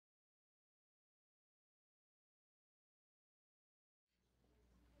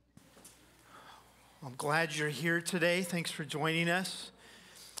I'm glad you're here today. Thanks for joining us.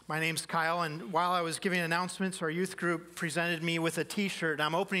 My name's Kyle, and while I was giving announcements, our youth group presented me with a t-shirt, and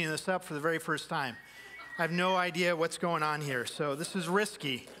I'm opening this up for the very first time. I have no idea what's going on here, so this is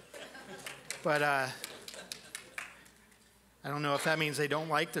risky. But I don't know if that means they don't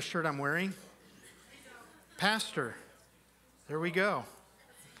like the shirt I'm wearing. Pastor, there we go.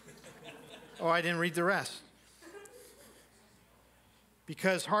 Oh, I didn't read the rest.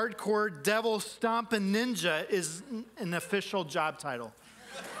 Because hardcore devil stomping ninja is an official job title.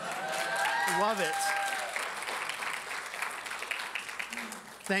 Love it.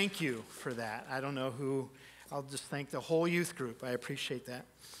 Thank you for that. I don't know who, I'll just thank the whole youth group. I appreciate that.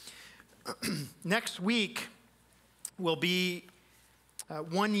 Next week will be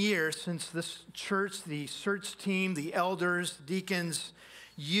 1 year since this church, the search team, the elders, deacons,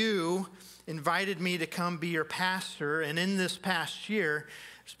 you invited me to come be your pastor, and in this past year,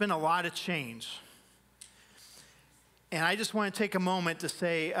 there's been a lot of change. And I just want to take a moment to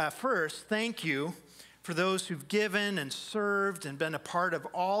say, first, thank you for those who've given and served and been a part of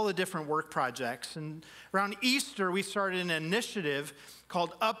all the different work projects. And around Easter, we started an initiative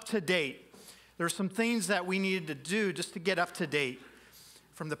called Up to Date. There are some things that we needed to do just to get up to date,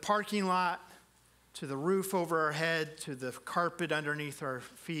 from the parking lot to the roof over our head, to the carpet underneath our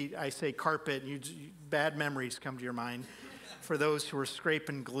feet. I say carpet, and bad memories come to your mind for those who are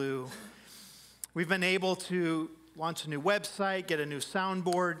scraping glue. We've been able to launch a new website, get a new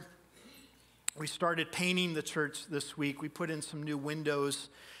soundboard. We started painting the church this week. We put in some new windows.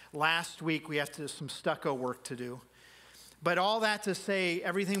 Last week, we have some stucco work to do. But all that to say,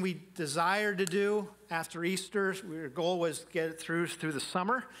 everything we desired to do after Easter, our goal was to get it through the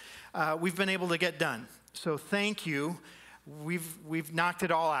summer. We've been able to get done. So thank you. We've knocked it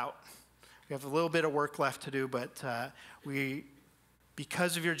all out. We have a little bit of work left to do, but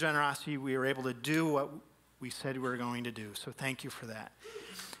because of your generosity, we were able to do what we said we were going to do. So thank you for that.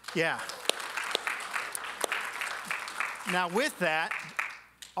 Yeah. Now with that,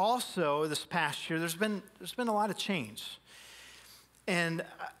 also this past year, there's been a lot of change. And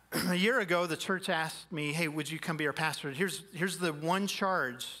a year ago, the church asked me, hey, would you come be our pastor? Here's the one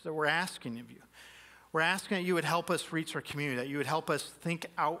charge that we're asking of you. We're asking that you would help us reach our community, that you would help us think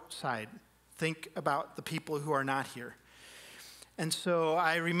outside, think about the people who are not here. And so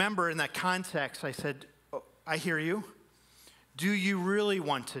I remember in that context, I said, oh, I hear you. Do you really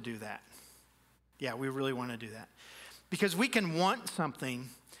want to do that? Yeah, we really want to do that. Because we can want something,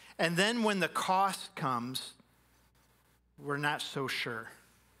 and then when the cost comes, we're not so sure.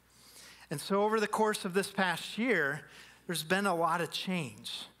 And so over the course of this past year, there's been a lot of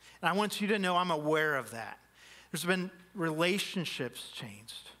change. And I want you to know I'm aware of that. There's been relationships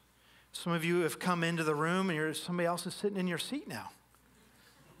changed. Some of you have come into the room and somebody else is sitting in your seat now.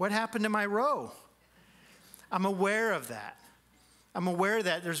 What happened to my row? I'm aware of that. I'm aware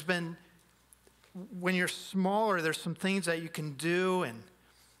that there's been, when you're smaller, there's some things that you can do, and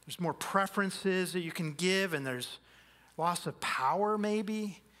there's more preferences that you can give, and there's loss of power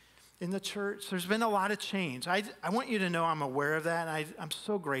maybe in the church. There's been a lot of change. I want you to know I'm aware of that, and I'm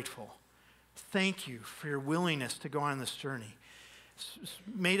so grateful. Thank you for your willingness to go on this journey. It's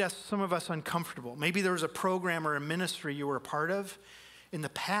made some of us uncomfortable. Maybe there was a program or a ministry you were a part of in the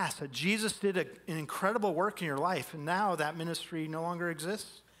past that Jesus did an incredible work in your life, and now that ministry no longer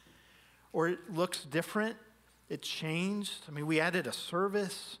exists, or it looks different. It changed. I mean, we added a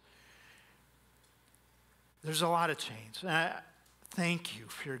service. There's a lot of change. And thank you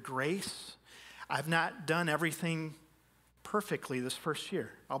for your grace. I've not done everything perfectly this first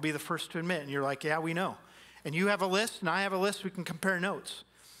year. I'll be the first to admit. And you're like, yeah, we know. And you have a list, and I have a list. We can compare notes.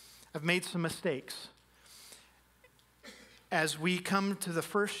 I've made some mistakes. As we come to the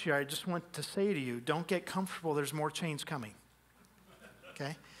first year, I just want to say to you, don't get comfortable. There's more change coming.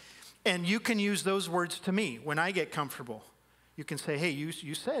 Okay? And you can use those words to me when I get comfortable. You can say, hey,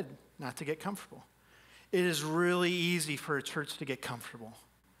 you said not to get comfortable. It is really easy for a church to get comfortable.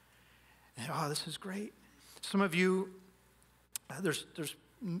 And, oh, this is great. Some of you, there's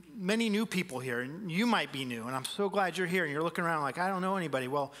many new people here, and you might be new, and I'm so glad you're here, and you're looking around like, I don't know anybody.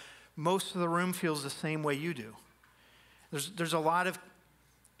 Well, most of the room feels the same way you do. There's a lot of,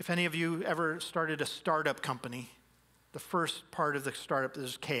 if any of you ever started a startup company, the first part of the startup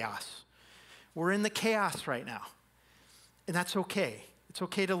is chaos. We're in the chaos right now, and that's okay. It's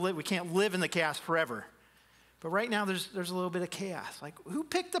okay to live. We can't live in the chaos forever. But right now, there's a little bit of chaos. Like, who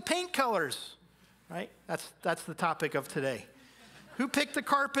picked the paint colors, right? That's the topic of today. Who picked the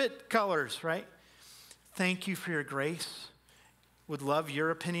carpet colors, right? Thank you for your grace. Would love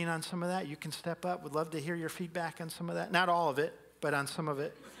your opinion on some of that. You can step up. Would love to hear your feedback on some of that. Not all of it, but on some of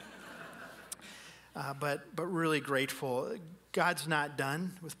it. but really grateful. God's not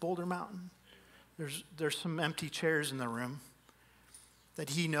done with Boulder Mountain. There's some empty chairs in the room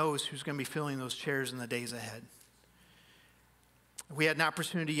that he knows who's going to be filling those chairs in the days ahead. We had an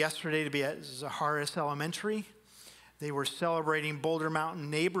opportunity yesterday to be at Zaharis Elementary. They were celebrating Boulder Mountain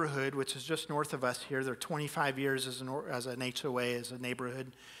neighborhood, which is just north of us here. They're 25 years as an HOA, as a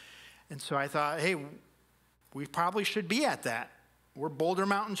neighborhood. And so I thought, hey, we probably should be at that. We're Boulder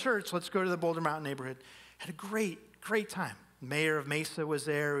Mountain Church. Let's go to the Boulder Mountain neighborhood. Had a great time. Mayor of Mesa was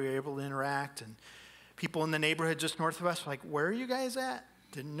there. We were able to interact. And people in the neighborhood just north of us were like, where are you guys at?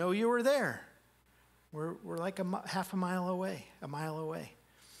 Didn't know you were there. We're like half a mile away, a mile away.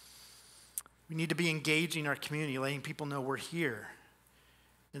 We need to be engaging our community, letting people know we're here.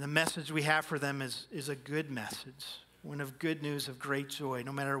 And the message we have for them is a good message, one of good news, of great joy,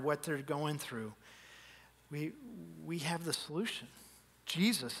 no matter what they're going through. We have the solution.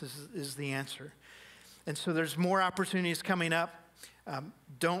 Jesus is the answer. And so there's more opportunities coming up.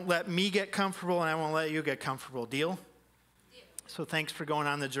 Don't let me get comfortable, and I won't let you get comfortable. Deal? So thanks for going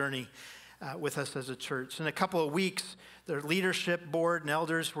on the journey with us as a church. In a couple of weeks, the leadership board and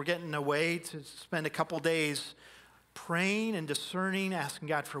elders, we're getting away to spend a couple days praying and discerning, asking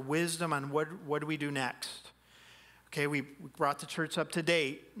God for wisdom on what do we do next. Okay, we brought the church up to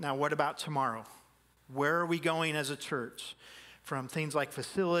date. Now what about tomorrow? Where are we going as a church? From things like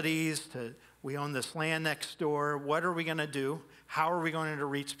facilities to we own this land next door. What are we going to do? How are we going to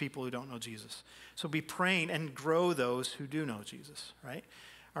reach people who don't know Jesus? So be praying and grow those who do know Jesus, right?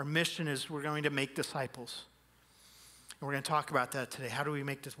 Our mission is we're going to make disciples. And we're going to talk about that today. How do we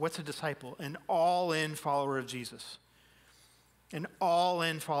make this? What's a disciple? An all-in follower of Jesus. An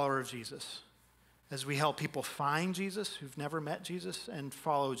all-in follower of Jesus. As we help people find Jesus who've never met Jesus and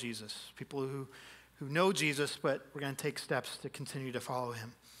follow Jesus. People who know Jesus, but we're going to take steps to continue to follow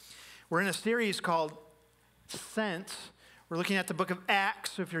him. We're in a series called Sent. We're looking at the book of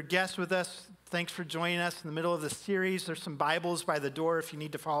Acts. So if you're a guest with us, thanks for joining us in the middle of the series. There's some Bibles by the door if you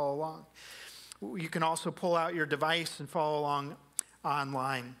need to follow along. You can also pull out your device and follow along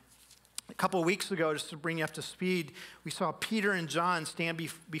online. A couple of weeks ago, just to bring you up to speed, we saw Peter and John stand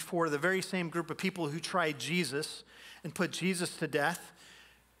before the very same group of people who tried Jesus and put Jesus to death.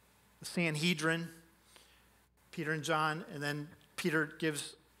 The Sanhedrin, Peter and John, and then Peter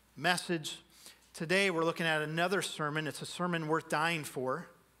gives message. Today we're looking at another sermon. It's a sermon worth dying for.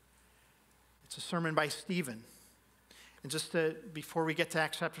 It's a sermon by Stephen. And before we get to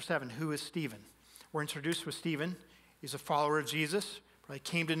Acts chapter 7, who is Stephen? We're introduced with Stephen. He's a follower of Jesus. Probably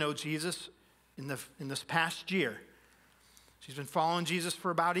came to know Jesus in this past year. She's been following Jesus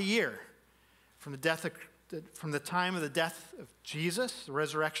for about a year. From the time of the death of Jesus, the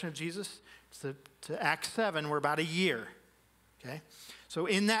resurrection of Jesus, to Acts 7, we're about a year. Okay? So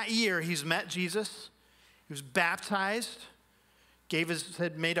in that year, he's met Jesus. He was baptized,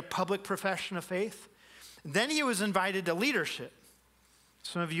 had made a public profession of faith. And then he was invited to leadership.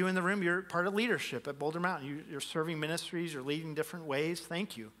 Some of you in the room, you're part of leadership at Boulder Mountain. You're serving ministries, you're leading different ways.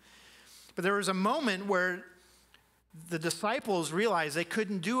 Thank you. But there was a moment where the disciples realized they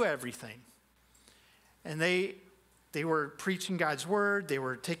couldn't do everything. And they were preaching God's word. They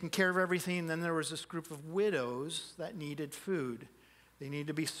were taking care of everything. And then there was this group of widows that needed food. They needed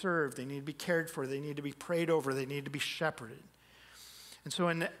to be served. They needed to be cared for. They needed to be prayed over. They needed to be shepherded. And so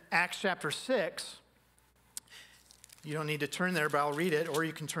in Acts chapter 6, you don't need to turn there, but I'll read it, or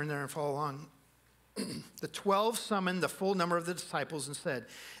you can turn there and follow along. The 12 summoned the full number of the disciples and said,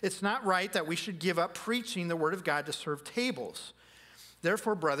 "It's not right that we should give up preaching the word of God to serve tables.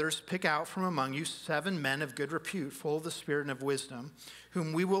 Therefore, brothers, pick out from among you 7 men of good repute, full of the Spirit and of wisdom,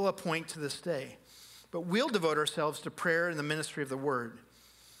 whom we will appoint to this day. But we'll devote ourselves to prayer and the ministry of the word."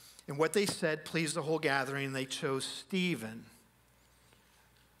 And what they said pleased the whole gathering, and they chose Stephen,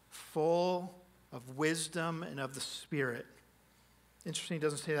 full of wisdom and of the Spirit. Interesting, he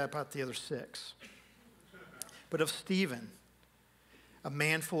doesn't say that about the other 6. But of Stephen, a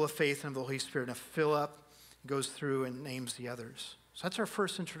man full of faith and of the Holy Spirit. And Philip goes through and names the others. So that's our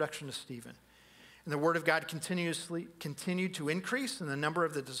first introduction to Stephen. And the word of God continued to increase, and the number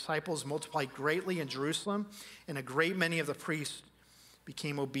of the disciples multiplied greatly in Jerusalem, and a great many of the priests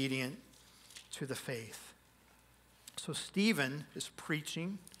became obedient to the faith. So Stephen is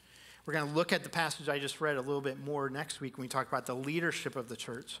preaching. We're going to look at the passage I just read a little bit more next week when we talk about the leadership of the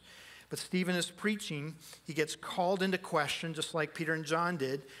church. But Stephen is preaching. He gets called into question, just like Peter and John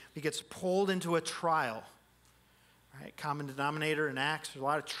did. He gets pulled into a trial. Right? Common denominator in Acts, there's a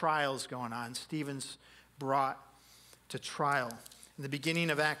lot of trials going on. Stephen's brought to trial. In the beginning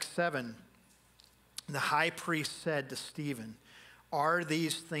of Acts 7, the high priest said to Stephen, "Are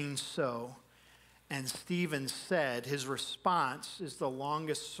these things so?" And Stephen said, his response is the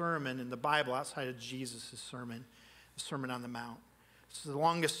longest sermon in the Bible outside of Jesus' sermon, the Sermon on the Mount. It's the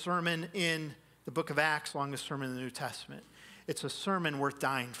longest sermon in the book of Acts, longest sermon in the New Testament. It's a sermon worth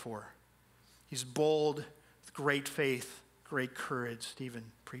dying for. He's bold, with great faith, great courage,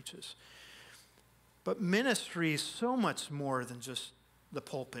 Stephen preaches. But ministry is so much more than just the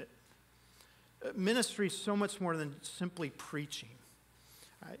pulpit. Ministry is so much more than simply preaching.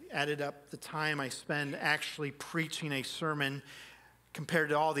 I added up the time I spend actually preaching a sermon compared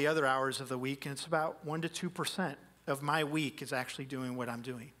to all the other hours of the week, and it's about 1% to 2% of my week is actually doing what I'm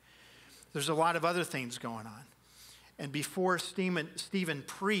doing. There's a lot of other things going on. And before Stephen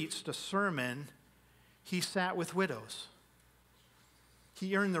preached a sermon, he sat with widows.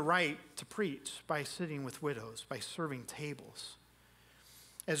 He earned the right to preach by sitting with widows, by serving tables.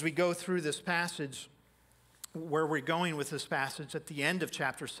 As we go through this passage, where we're going with this passage, at the end of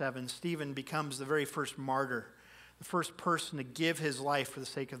chapter 7, Stephen becomes the very first martyr, the first person to give his life for the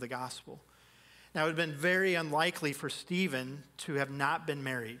sake of the gospel. Now, it would have been very unlikely for Stephen to have not been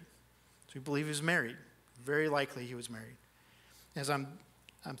married. So we believe he was married. Very likely he was married. As I'm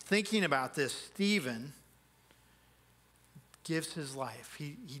thinking about this, Stephen gives his life.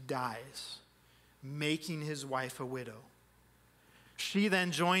 He dies, making his wife a widow. She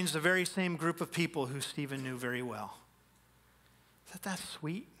then joins the very same group of people who Stephen knew very well. Isn't that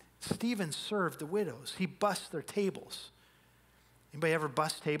sweet? Stephen served the widows. He bussed their tables. Anybody ever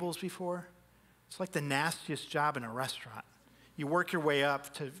bust tables before? It's like the nastiest job in a restaurant. You work your way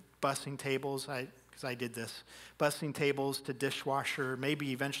up to bussing tables, because I did this, bussing tables to dishwasher,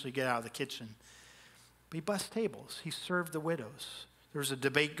 maybe eventually get out of the kitchen. But he bussed tables. He served the widows. There was a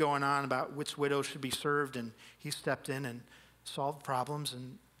debate going on about which widow should be served, and he stepped in and solve problems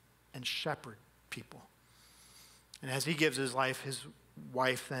and shepherd people. And as he gives his life, his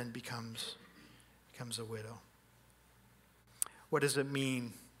wife then becomes a widow. What does it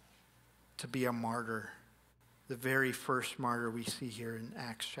mean to be a martyr? The very first martyr we see here in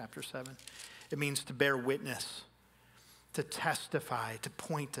Acts chapter 7. It means to bear witness, to testify, to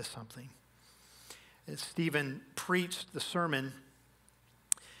point to something. As Stephen preached the sermon,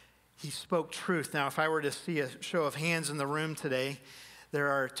 he spoke truth. Now, if I were to see a show of hands in the room today, there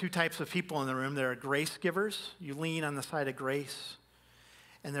are two types of people in the room. There are grace givers. You lean on the side of grace.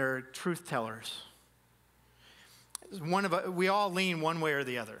 And there are truth tellers. We all lean one way or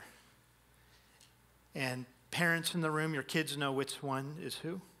the other. And parents in the room, your kids know which one is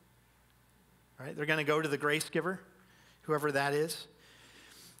who. All right? They're going to go to the grace giver, whoever that is.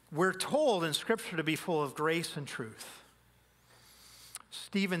 We're told in Scripture to be full of grace and truth.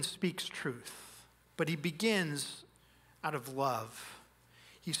 Stephen speaks truth, but he begins out of love.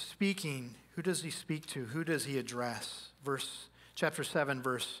 He's speaking. Who does he speak to? Who does he address? Chapter 7,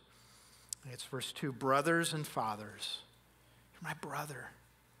 verse 2. Brothers and fathers. You're my brother.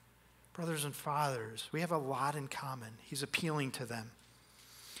 Brothers and fathers. We have a lot in common. He's appealing to them.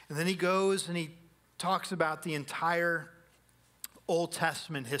 And then he goes and he talks about the entire Old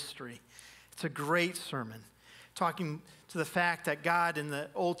Testament history. It's a great sermon, talking to the fact that God in the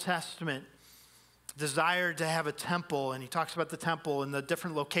Old Testament desired to have a temple, and he talks about the temple and the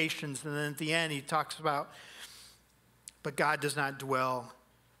different locations, and then at the end he talks about, but God does not dwell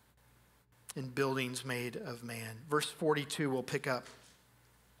in buildings made of man. Verse 42 we'll pick up.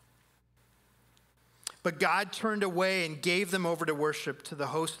 But God turned away and gave them over to worship to the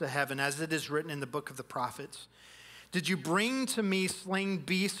host of heaven, as it is written in the book of the prophets. Did you bring to me slain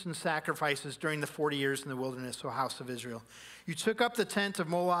beasts and sacrifices during the 40 years in the wilderness, O house of Israel? You took up the tent of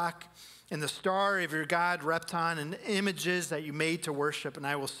Moloch and the star of your god Repton and images that you made to worship, and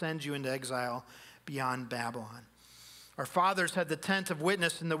I will send you into exile beyond Babylon. Our fathers had the tent of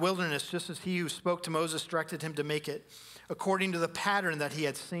witness in the wilderness, just as he who spoke to Moses directed him to make it, according to the pattern that he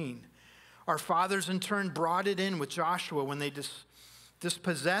had seen. Our fathers in turn brought it in with Joshua when they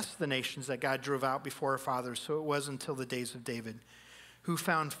dispossessed the nations that God drove out before our fathers. So it was until the days of David, who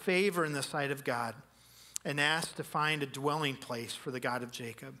found favor in the sight of God and asked to find a dwelling place for the God of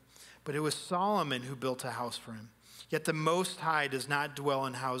Jacob. But it was Solomon who built a house for him. Yet the Most High does not dwell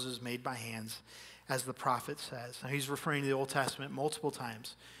in houses made by hands, as the prophet says. Now he's referring to the Old Testament multiple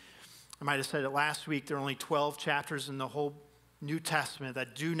times. I might have said it last week, there are only 12 chapters in the whole New Testament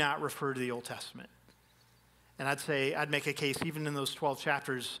that do not refer to the Old Testament. And I'd make a case, even in those 12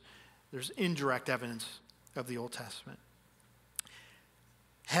 chapters, there's indirect evidence of the Old Testament.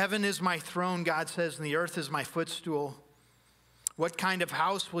 Heaven is my throne, God says, and the earth is my footstool. What kind of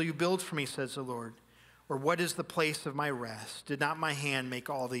house will you build for me, says the Lord? Or what is the place of my rest? Did not my hand make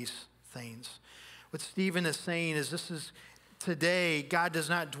all these things? What Stephen is saying is Today, God does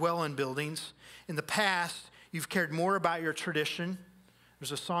not dwell in buildings. In the past, you've cared more about your tradition.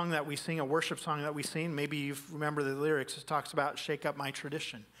 There's a song that we sing, a worship song that we sing. Maybe you remember the lyrics. It talks about shake up my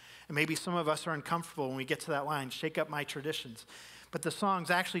tradition. And maybe some of us are uncomfortable when we get to that line, shake up my traditions. But the song's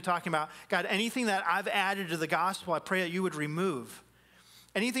actually talking about, God, anything that I've added to the gospel, I pray that you would remove.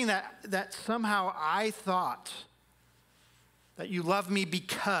 Anything that somehow I thought that you love me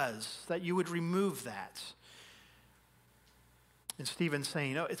because, that you would remove that. And Stephen's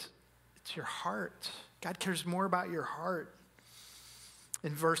saying, no, it's your heart. God cares more about your heart.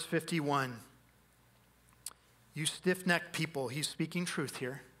 In verse 51, you stiff-necked people, he's speaking truth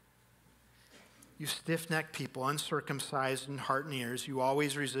here. You stiff-necked people, uncircumcised in heart and ears, you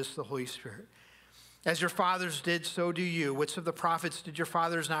always resist the Holy Spirit. As your fathers did, so do you. Which of the prophets did your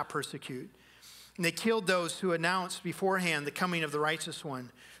fathers not persecute? And they killed those who announced beforehand the coming of the righteous one,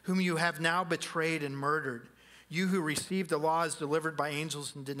 whom you have now betrayed and murdered. You who received the law as delivered by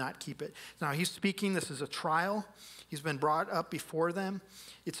angels and did not keep it. Now he's speaking, this is a trial. He's been brought up before them.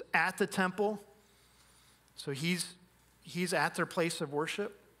 It's at the temple. So he's at their place of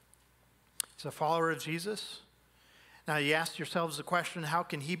worship. He's a follower of Jesus. Now you ask yourselves the question, how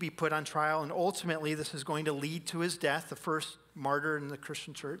can he be put on trial? And ultimately this is going to lead to his death, the first martyr in the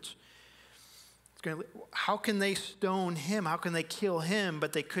Christian church. How can they stone him? How can they kill him,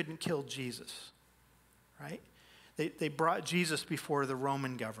 but they couldn't kill Jesus? Right? They brought Jesus before the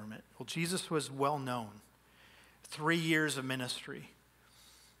Roman government. Well, Jesus was well known. 3 years of ministry.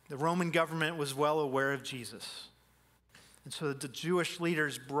 The Roman government was well aware of Jesus. And so the Jewish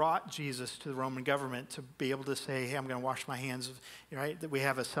leaders brought Jesus to the Roman government to be able to say, hey, I'm going to wash my hands. Right? That we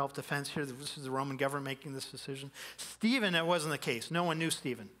have a self-defense here. This is the Roman government making this decision. Stephen, that wasn't the case. No one knew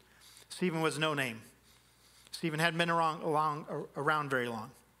Stephen. Stephen was no name. Stephen hadn't been around very long.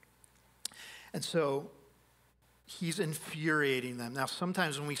 And so he's infuriating them. Now,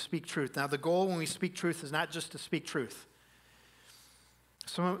 sometimes when we speak truth, now the goal when we speak truth is not just to speak truth.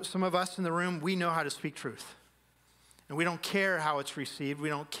 Some of us in the room, we know how to speak truth. And we don't care how it's received. We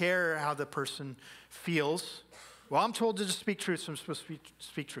don't care how the person feels. Well, I'm told to just speak truth, so I'm supposed to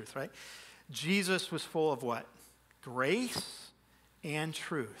speak truth, right? Jesus was full of what? Grace and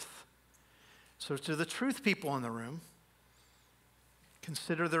truth. So to the truth people in the room,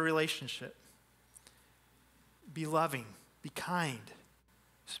 consider the relationship. Be loving, be kind,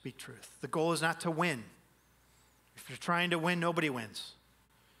 speak truth. The goal is not to win. If you're trying to win, nobody wins.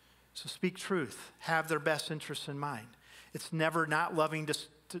 So speak truth. Have their best interests in mind. It's never not loving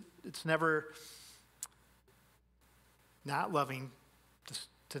it's never not loving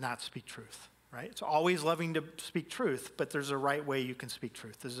to not speak truth, right? It's always loving to speak truth, but there's a right way you can speak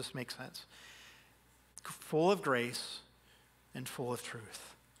truth. Does this make sense? Full of grace and full of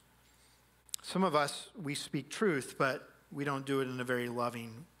truth. Some of us, we speak truth, but we don't do it in a very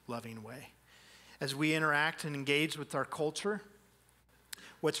loving way. As we interact and engage with our culture,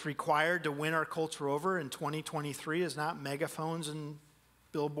 what's required to win our culture over in 2023 is not megaphones and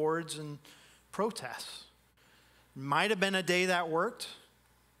billboards and protests. Might have been a day that worked,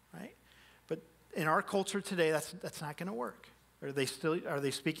 right? But in our culture today, that's not going to work. Are they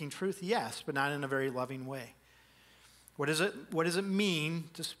speaking truth? Yes, but not in a very loving way. What does it mean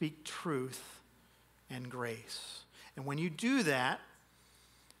to speak truth and grace? And when you do that,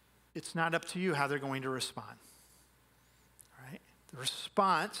 it's not up to you how they're going to respond. All right? The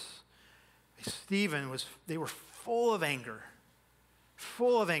response, Stephen they were full of anger,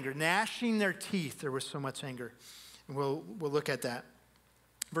 gnashing their teeth. There was so much anger. And we'll look at that.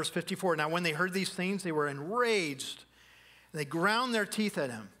 Verse 54, now when they heard these things, they were enraged, and they ground their teeth at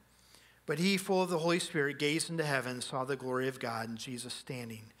him. But he, full of the Holy Spirit, gazed into heaven and saw the glory of God and Jesus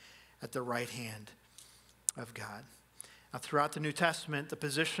standing at the right hand of God. Now, throughout the New Testament, the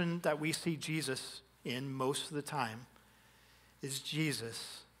position that we see Jesus in most of the time is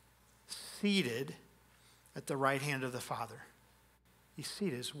Jesus seated at the right hand of the Father. He's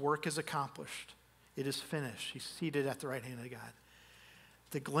seated. His work is accomplished. It is finished. He's seated at the right hand of God.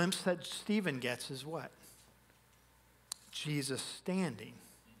 The glimpse that Stephen gets is what? Jesus standing.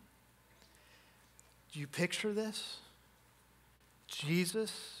 Do you picture this?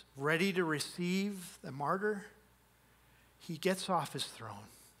 Jesus, ready to receive the martyr, he gets off his throne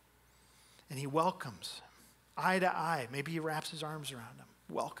and he welcomes him, eye to eye. Maybe he wraps his arms around him.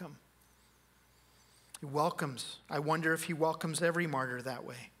 Welcome. He welcomes. I wonder if he welcomes every martyr that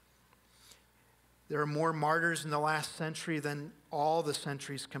way. There are more martyrs in the last century than all the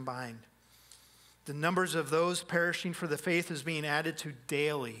centuries combined. The numbers of those perishing for the faith is being added to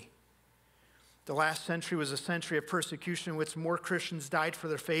daily. The last century was a century of persecution in which more Christians died for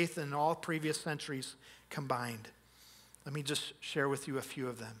their faith than all previous centuries combined. Let me just share with you a few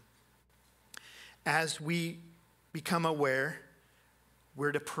of them. As we become aware,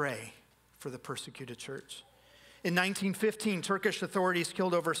 we're to pray for the persecuted church. In 1915, Turkish authorities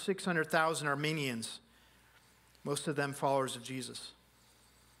killed over 600,000 Armenians, most of them followers of Jesus.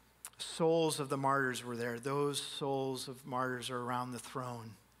 Souls of the martyrs were there. Those souls of martyrs are around the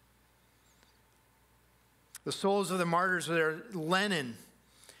throne. The souls of the martyrs were there. Lenin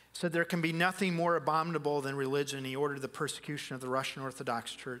said there can be nothing more abominable than religion. He ordered the persecution of the Russian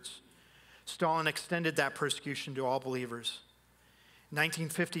Orthodox Church. Stalin extended that persecution to all believers. In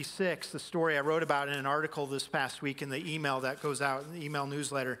 1956, the story I wrote about in an article this past week in the email that goes out, in the email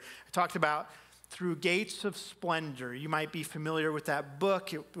newsletter, I talked about Through Gates of Splendor. You might be familiar with that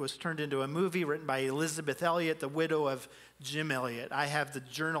book. It was turned into a movie written by Elizabeth Elliot, the widow of Jim Elliot. I have the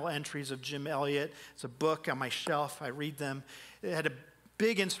journal entries of Jim Elliot. It's a book on my shelf. I read them. It had a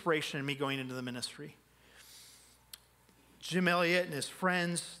big inspiration in me going into the ministry. Jim Elliot and his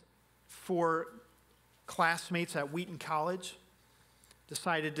friends, 4 classmates at Wheaton College,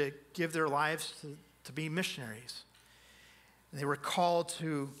 decided to give their lives to be missionaries. And they were called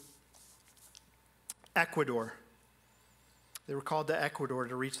to Ecuador. They were called to Ecuador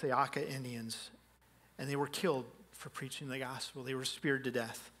to reach the Aka Indians, and they were killed for preaching the gospel. They were speared to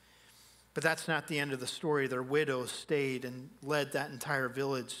death. But that's not the end of the story. Their widows stayed and led that entire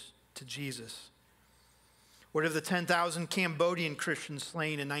village to Jesus. What of the 10,000 Cambodian Christians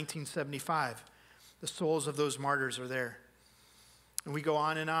slain in 1975? The souls of those martyrs are there. And we go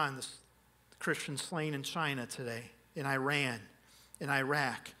on and on. The Christians slain in China today, in Iran, in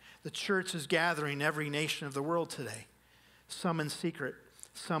Iraq. The church is gathering every nation of the world today, some in secret,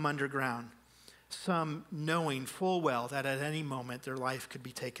 some underground, some knowing full well that at any moment their life could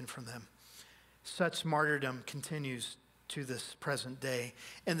be taken from them. Such martyrdom continues to this present day.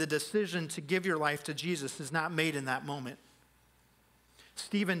 And the decision to give your life to Jesus is not made in that moment.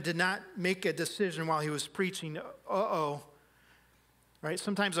 Stephen did not make a decision while he was preaching, right?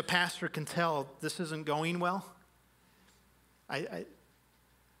 Sometimes a pastor can tell this isn't going well. That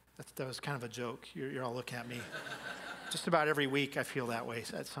was kind of a joke. You're all looking at me. Just about every week I feel that way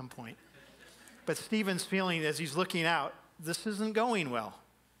at some point. But Stephen's feeling as he's looking out, this isn't going well.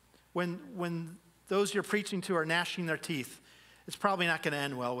 When those you're preaching to are gnashing their teeth, it's probably not going to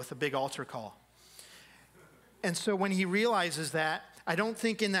end well with a big altar call. And so when he realizes that, I don't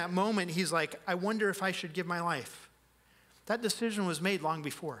think in that moment he's like, I wonder if I should give my life. That decision was made long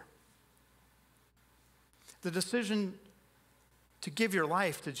before. The decision to give your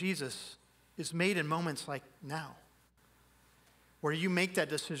life to Jesus is made in moments like now, where you make that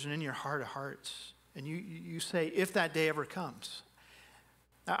decision in your heart of hearts, and you say, if that day ever comes.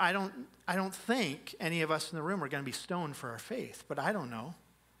 I don't think any of us in the room are going to be stoned for our faith, but I don't know.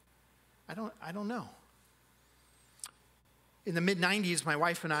 I don't know. In the mid-90s, my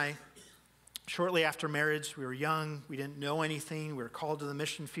wife and I, shortly after marriage, we were young, we didn't know anything, we were called to the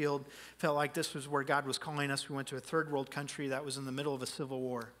mission field, felt like this was where God was calling us. We went to a third world country that was in the middle of a civil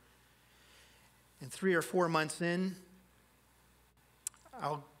war. And 3 or 4 months in,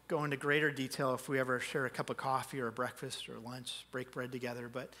 I'll go into greater detail if we ever share a cup of coffee or a breakfast or lunch, break bread together,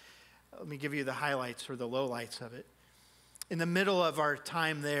 but let me give you the highlights or the lowlights of it. In the middle of our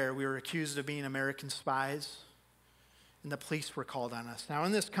time there, we were accused of being American spies, and the police were called on us. Now,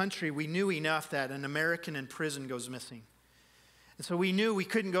 in this country, we knew enough that an American in prison goes missing. And so we knew we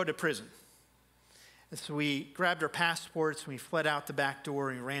couldn't go to prison. And so we grabbed our passports, and we fled out the back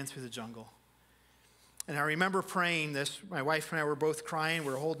door, and we ran through the jungle. And I remember praying this. My wife and I were both crying.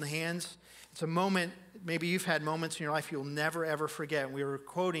 We were holding hands. It's a moment, maybe you've had moments in your life you'll never, ever forget. We were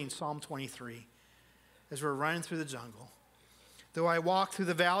quoting Psalm 23 as we were running through the jungle. Though I walk through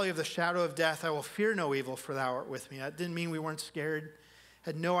the valley of the shadow of death, I will fear no evil, for thou art with me. That didn't mean we weren't scared,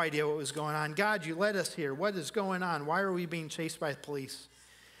 had no idea what was going on. God, you led us here. What is going on? Why are we being chased by police?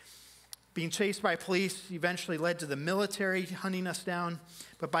 Being chased by police eventually led to the military hunting us down,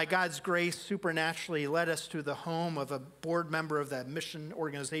 but by God's grace, supernaturally led us to the home of a board member of that mission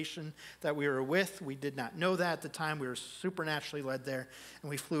organization that we were with. We did not know that at the time. We were supernaturally led there, and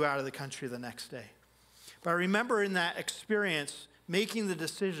we flew out of the country the next day. But I remember in that experience making the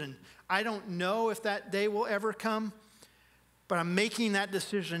decision, I don't know if that day will ever come, but I'm making that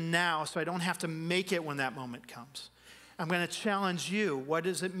decision now so I don't have to make it when that moment comes. I'm going to challenge you. What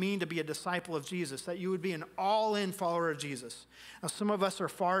does it mean to be a disciple of Jesus? That you would be an all-in follower of Jesus. Now, some of us are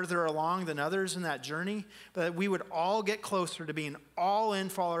farther along than others in that journey, but that we would all get closer to being an all-in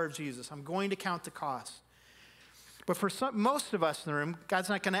follower of Jesus. I'm going to count the cost. But for most of us in the room, God's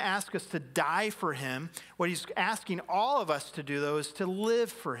not going to ask us to die for him. What he's asking all of us to do, though, is to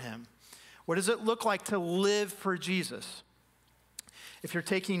live for him. What does it look like to live for Jesus? If you're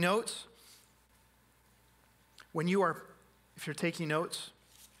taking notes, if you're taking notes,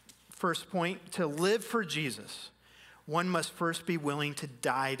 first point, to live for Jesus, one must first be willing to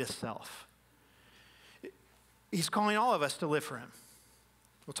die to self. He's calling all of us to live for him.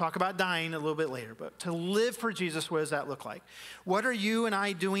 We'll talk about dying a little bit later, but to live for Jesus, what does that look like? What are you and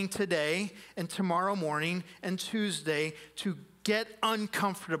I doing today and tomorrow morning and Tuesday to get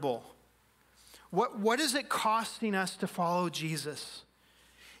uncomfortable? What is it costing us to follow Jesus?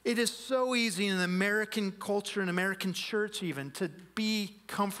 It is so easy in American culture and American church even to be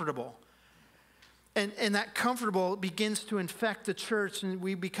comfortable. And that comfortable begins to infect the church, and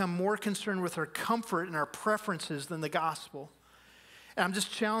we become more concerned with our comfort and our preferences than the gospel. And I'm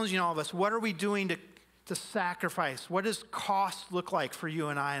just challenging all of us. What are we doing to sacrifice? What does cost look like for you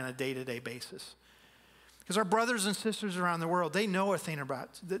and I on a day-to-day basis? Because our brothers and sisters around the world, they know a thing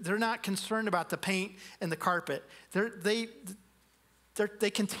about. They're not concerned about the paint and the carpet. They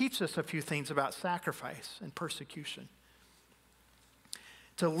can teach us a few things about sacrifice and persecution.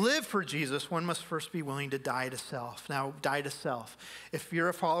 To live for Jesus, one must first be willing to die to self. Now, die to self. If you're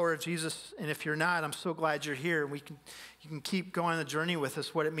a follower of Jesus, and if you're not, I'm so glad you're here. You can keep going on the journey with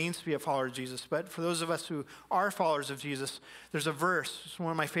us, what it means to be a follower of Jesus. But for those of us who are followers of Jesus, there's a verse. It's one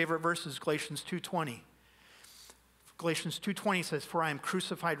of my favorite verses, Galatians 2:20. Galatians 2:20 says, "For I am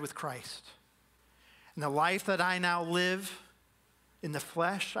crucified with Christ. And the life that I now live in the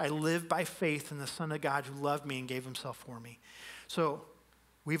flesh, I live by faith in the Son of God who loved me and gave himself for me." So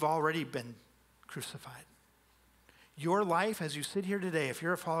we've already been crucified. Your life as you sit here today, if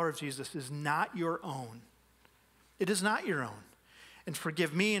you're a follower of Jesus, is not your own. It is not your own. And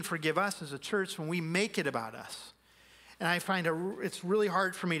forgive me and forgive us as a church when we make it about us. And I find it's really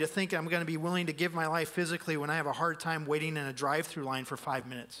hard for me to think I'm going to be willing to give my life physically when I have a hard time waiting in a drive-through line for 5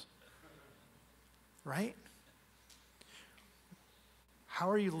 minutes. Right? How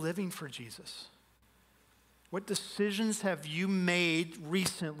are you living for Jesus? What decisions have you made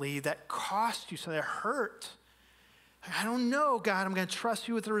recently that cost you, so that hurt? I don't know, God, I'm going to trust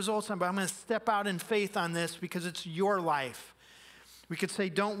you with the results, but I'm going to step out in faith on this because it's your life. We could say,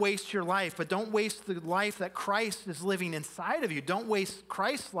 don't waste your life, but don't waste the life that Christ is living inside of you. Don't waste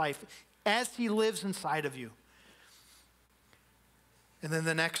Christ's life as he lives inside of you. And then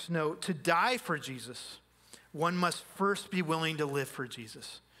the next note, to die for Jesus, one must first be willing to live for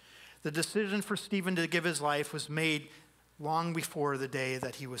Jesus. The decision for Stephen to give his life was made long before the day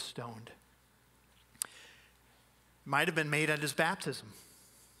that he was stoned. It might have been made at his baptism.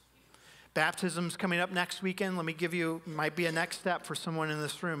 Baptism's coming up next weekend. Let me give you, might be a next step for someone in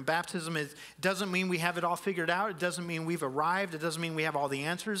this room. Baptism doesn't mean we have it all figured out. It doesn't mean we've arrived. It doesn't mean we have all the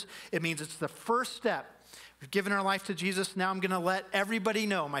answers. It means it's the first step. We've given our life to Jesus. Now I'm going to let everybody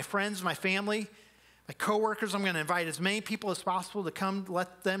know, my friends, my family, my coworkers. I'm going to invite as many people as possible to come,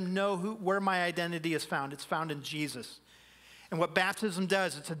 let them know where my identity is found. It's found in Jesus. And what baptism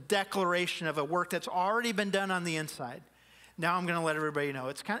does, it's a declaration of a work that's already been done on the inside. Now I'm going to let everybody know.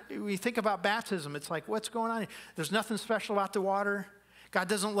 It's kind of, when you think about baptism, it's like, what's going on here? There's nothing special about the water. God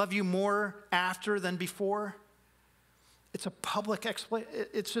doesn't love you more after than before. It's a public explanation.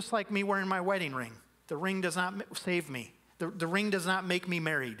 It's just like me wearing my wedding ring. The ring does not save me. The ring does not make me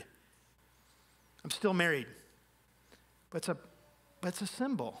married. I'm still married. But it's a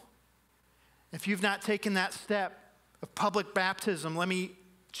symbol. If you've not taken that step of public baptism, let me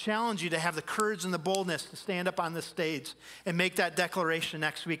challenge you to have the courage and the boldness to stand up on this stage and make that declaration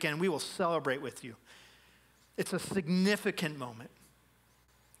next weekend. We will celebrate with you. It's a significant moment.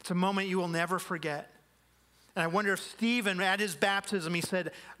 It's a moment you will never forget. And I wonder if Stephen, at his baptism, he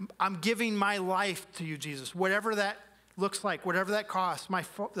said, I'm giving my life to you, Jesus. Whatever that looks like, whatever that costs,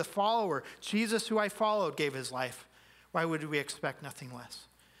 the follower, Jesus who I followed, gave his life. Why would we expect nothing less?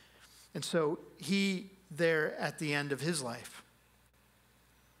 And so he, there at the end of his life,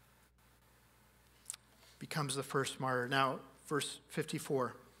 becomes the first martyr. Now, verse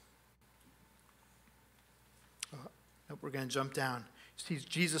 54. We're going to jump down. Sees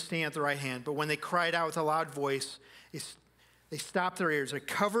Jesus standing at the right hand. But when they cried out with a loud voice, they stopped their ears. They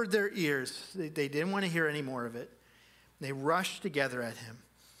covered their ears. They didn't want to hear any more of it. They rushed together at him.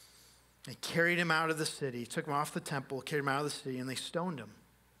 They carried him out of the city, took him off the temple, carried him out of the city, and they stoned him.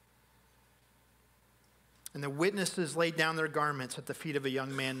 And the witnesses laid down their garments at the feet of a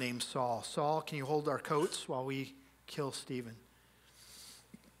young man named Saul. Saul, can you hold our coats while we kill Stephen?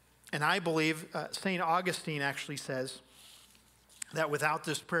 And I believe St. Augustine actually says that without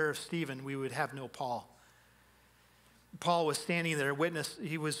this prayer of Stephen, we would have no Paul. Paul was standing there,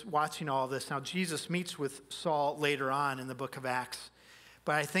 he was watching all of this. Now, Jesus meets with Saul later on in the book of Acts.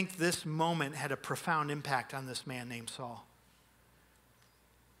 But I think this moment had a profound impact on this man named Saul.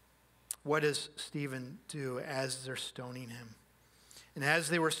 What does Stephen do as they're stoning him? And as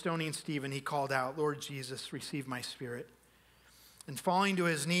they were stoning Stephen, he called out, "Lord Jesus, receive my spirit." And falling to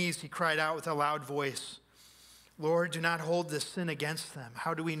his knees, he cried out with a loud voice, "Lord, do not hold this sin against them."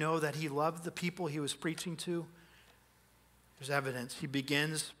 How do we know that he loved the people he was preaching to? There's evidence. He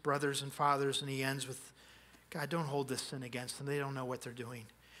begins, brothers and fathers, and he ends with, "God, don't hold this sin against them. They don't know what they're doing."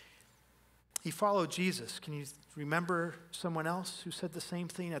 He followed Jesus. Can you remember someone else who said the same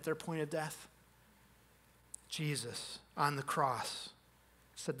thing at their point of death? Jesus on the cross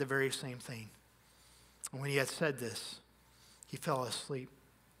said the very same thing. And when he had said this, he fell asleep.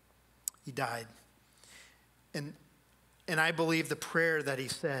 He died. And I believe the prayer that he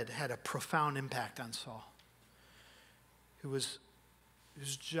said had a profound impact on Saul, whose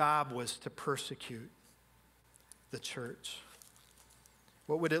job was to persecute the church.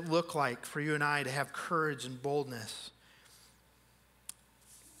 What would it look like for you and I to have courage and boldness?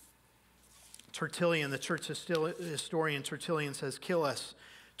 Tertullian, the church historian Tertullian says, "Kill us,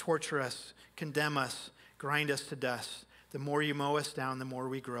 torture us, condemn us, grind us to dust. The more you mow us down, the more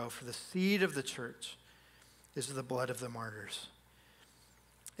we grow. For the seed of the church is the blood of the martyrs."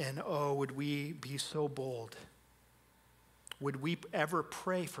 And oh, would we be so bold? Would we ever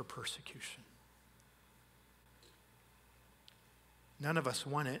pray for persecution? None of us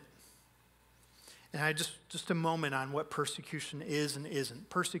want it. And I just a moment on what persecution is and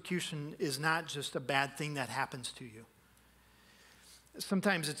isn't. Persecution is not just a bad thing that happens to you.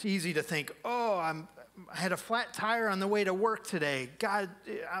 Sometimes it's easy to think, "Oh, I had a flat tire on the way to work today. God,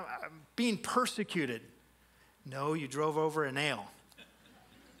 I'm being persecuted." No, you drove over a nail.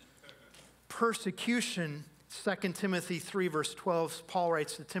 Persecution, 2 Timothy 3, verse 12, Paul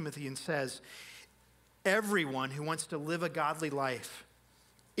writes to Timothy and says, "Everyone who wants to live a godly life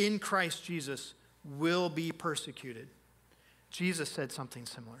in Christ Jesus will be persecuted." Jesus said something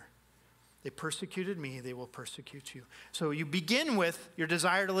similar. They persecuted me, they will persecute you. So you begin with your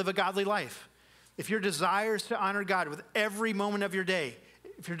desire to live a godly life. If your desire is to honor God with every moment of your day,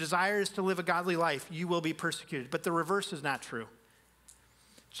 if your desire is to live a godly life, you will be persecuted. But the reverse is not true.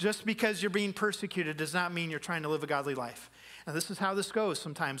 Just because you're being persecuted does not mean you're trying to live a godly life. And this is how this goes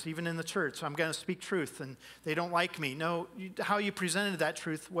sometimes, even in the church. I'm going to speak truth, and they don't like me. No, how you presented that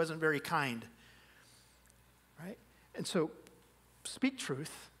truth wasn't very kind. Right? And so speak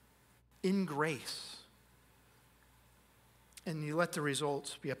truth in grace. And you let the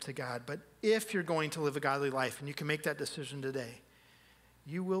results be up to God. But if you're going to live a godly life, and you can make that decision today,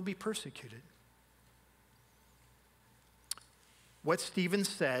 you will be persecuted. What Stephen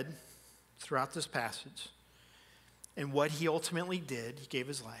said throughout this passage and what he ultimately did, he gave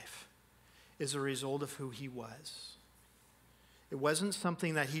his life, is a result of who he was. It wasn't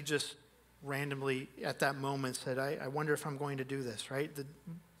something that he just randomly at that moment said, I wonder if I'm going to do this, right? The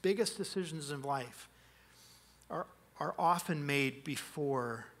biggest decisions in life are often made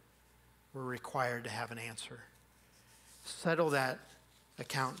before we're required to have an answer. Settle that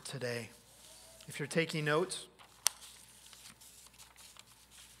account today. If you're taking notes,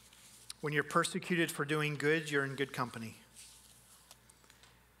 when you're persecuted for doing good, you're in good company.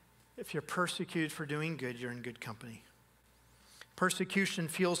 If you're persecuted for doing good, you're in good company. Persecution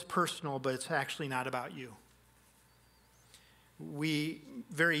feels personal, but it's actually not about you. We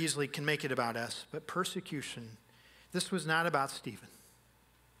very easily can make it about us, but persecution, this was not about Stephen.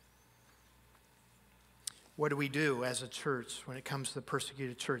 What do we do as a church when it comes to the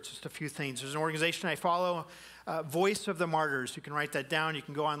persecuted church? Just a few things. There's an organization I follow, Voice of the Martyrs. You can write that down. You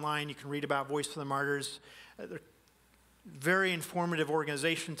can go online. You can read about Voice of the Martyrs. They're a very informative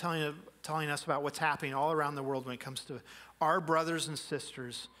organization telling us about what's happening all around the world when it comes to our brothers and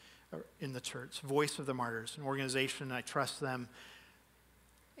sisters in the church. Voice of the Martyrs, an organization. I trust them.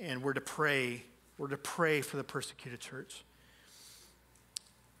 And we're to pray. We're to pray for the persecuted church.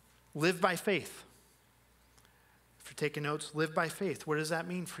 Live by faith. If you're taking notes, live by faith. What does that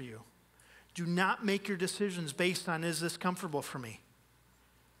mean for you? Do not make your decisions based on, is this comfortable for me?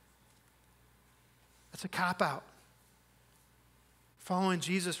 That's a cop-out. Following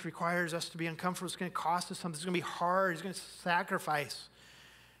Jesus requires us to be uncomfortable. It's going to cost us something. It's going to be hard. It's going to sacrifice.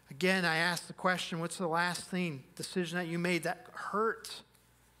 Again, I ask the question, what's the last decision that you made that hurt?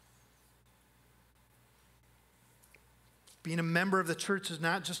 Being a member of the church is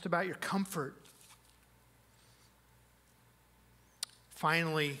not just about your comfort.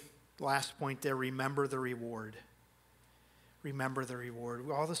 Finally, last point there, remember the reward. Remember the reward.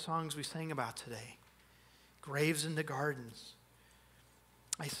 All the songs we sang about today. Graves into gardens.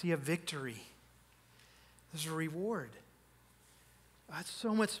 I see a victory. There's a reward. That's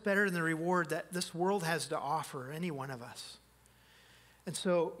so much better than the reward that this world has to offer any one of us. And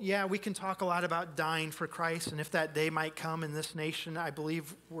so, yeah, we can talk a lot about dying for Christ, and if that day might come in this nation, I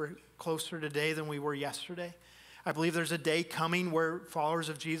believe we're closer today than we were yesterday. I believe there's a day coming where followers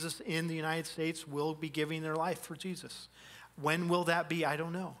of Jesus in the United States will be giving their life for Jesus. When will that be? I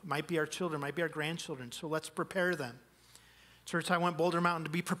don't know. It might be our children, it might be our grandchildren, so let's prepare them. Church, I want Boulder Mountain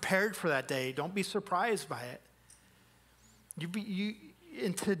to be prepared for that day. Don't be surprised by it.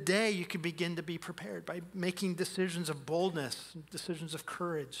 And today you can begin to be prepared by making decisions of boldness, decisions of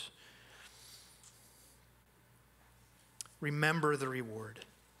courage. Remember the reward.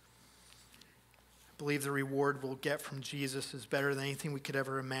 I believe the reward we'll get from Jesus is better than anything we could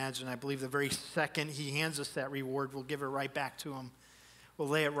ever imagine. I believe the very second he hands us that reward, we'll give it right back to him. We'll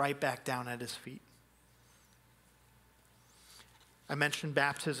lay it right back down at his feet. I mentioned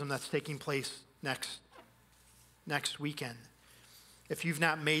baptism that's taking place next weekend. If you've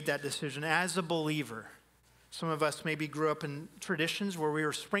not made that decision as a believer, some of us maybe grew up in traditions where we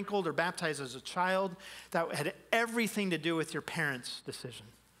were sprinkled or baptized as a child that had everything to do with your parents' decision.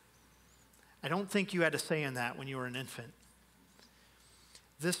 I don't think you had a say in that when you were an infant.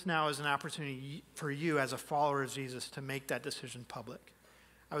 This now is an opportunity for you as a follower of Jesus to make that decision public.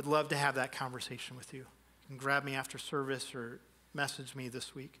 I would love to have that conversation with you. You can grab me after service or message me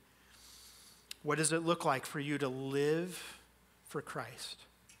this week. What does it look like for you to live for Christ?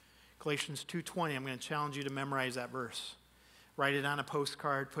 Galatians 2:20, I'm going to challenge you to memorize that verse. Write it on a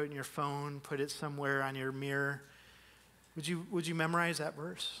postcard, put it in your phone, put it somewhere on your mirror. Would you memorize that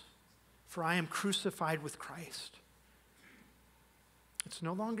verse? For I am crucified with Christ. It's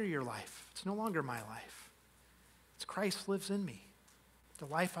no longer your life. It's no longer my life. It's Christ lives in me. The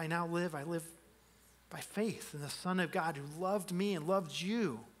life I now live, I live by faith in the Son of God who loved me and loved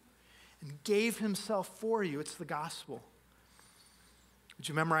you and gave himself for you. It's the gospel. Would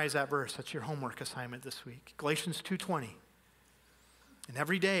you memorize that verse? That's your homework assignment this week. Galatians 2:20. And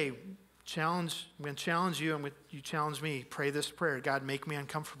every day, I'm going to challenge you, and you challenge me. Pray this prayer. God, make me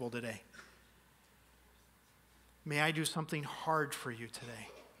uncomfortable today. May I do something hard for you today.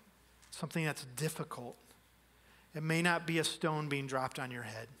 Something that's difficult. It may not be a stone being dropped on your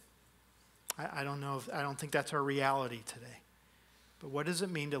head. I don't know. I don't think that's our reality today. But what does it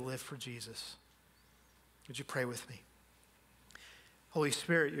mean to live for Jesus? Would you pray with me? Holy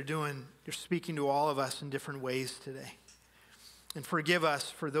Spirit, you're speaking to all of us in different ways today. And forgive us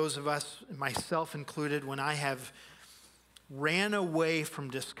for those of us, myself included, when I have ran away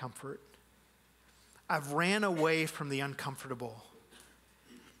from discomfort. I've ran away from the uncomfortable.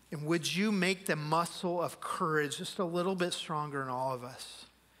 And would you make the muscle of courage just a little bit stronger in all of us?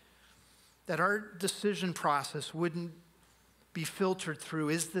 That our decision process wouldn't be filtered through,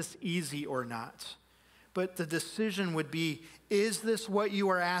 is this easy or not? But the decision would be, is this what you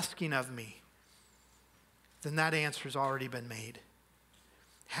are asking of me? Then that answer's already been made.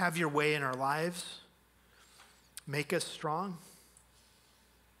 Have your way in our lives. Make us strong.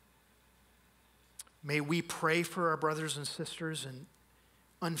 May we pray for our brothers and sisters in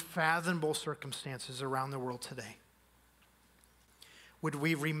unfathomable circumstances around the world today. Would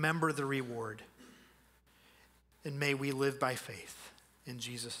we remember the reward? And may we live by faith. In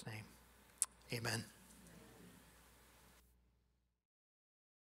Jesus' name, amen.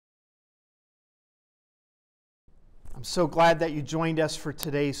 I'm so glad that you joined us for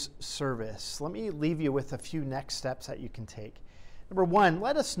today's service. Let me leave you with a few next steps that you can take. Number one,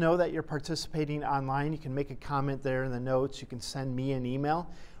 let us know that you're participating online. You can make a comment there in the notes. You can send me an email,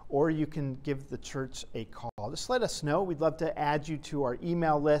 or you can give the church a call. Just let us know. We'd love to add you to our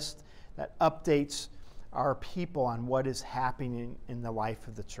email list that updates our people on what is happening in the life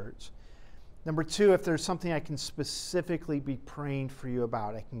of the church. Number two, if there's something I can specifically be praying for you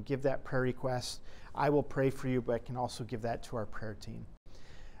about, I can give that prayer request. I will pray for you, but I can also give that to our prayer team.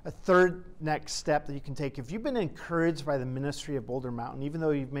 A third next step that you can take, if you've been encouraged by the ministry of Boulder Mountain, even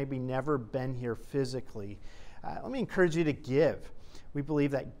though you've maybe never been here physically, let me encourage you to give. We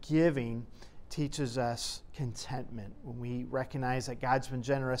believe that giving teaches us contentment. When we recognize that God's been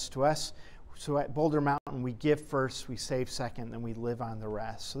generous to us, so at Boulder Mountain, we give first, we save second, then we live on the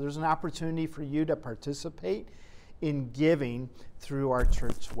rest. So there's an opportunity for you to participate in giving through our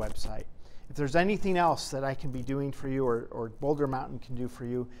church website. If there's anything else that I can be doing for you or Boulder Mountain can do for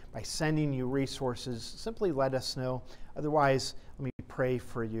you by sending you resources, simply let us know. Otherwise, let me pray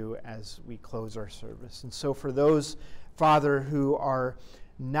for you as we close our service. And so for those, Father, who are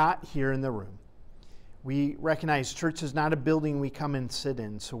not here in the room, we recognize church is not a building we come and sit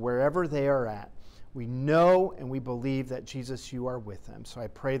in. So wherever they are at, we know and we believe that, Jesus, you are with them. So I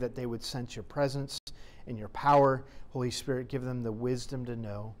pray that they would sense your presence in your power. Holy Spirit, give them the wisdom to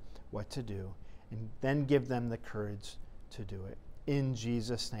know what to do, and then give them the courage to do it. In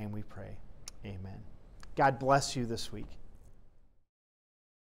Jesus' name we pray. Amen. God bless you this week.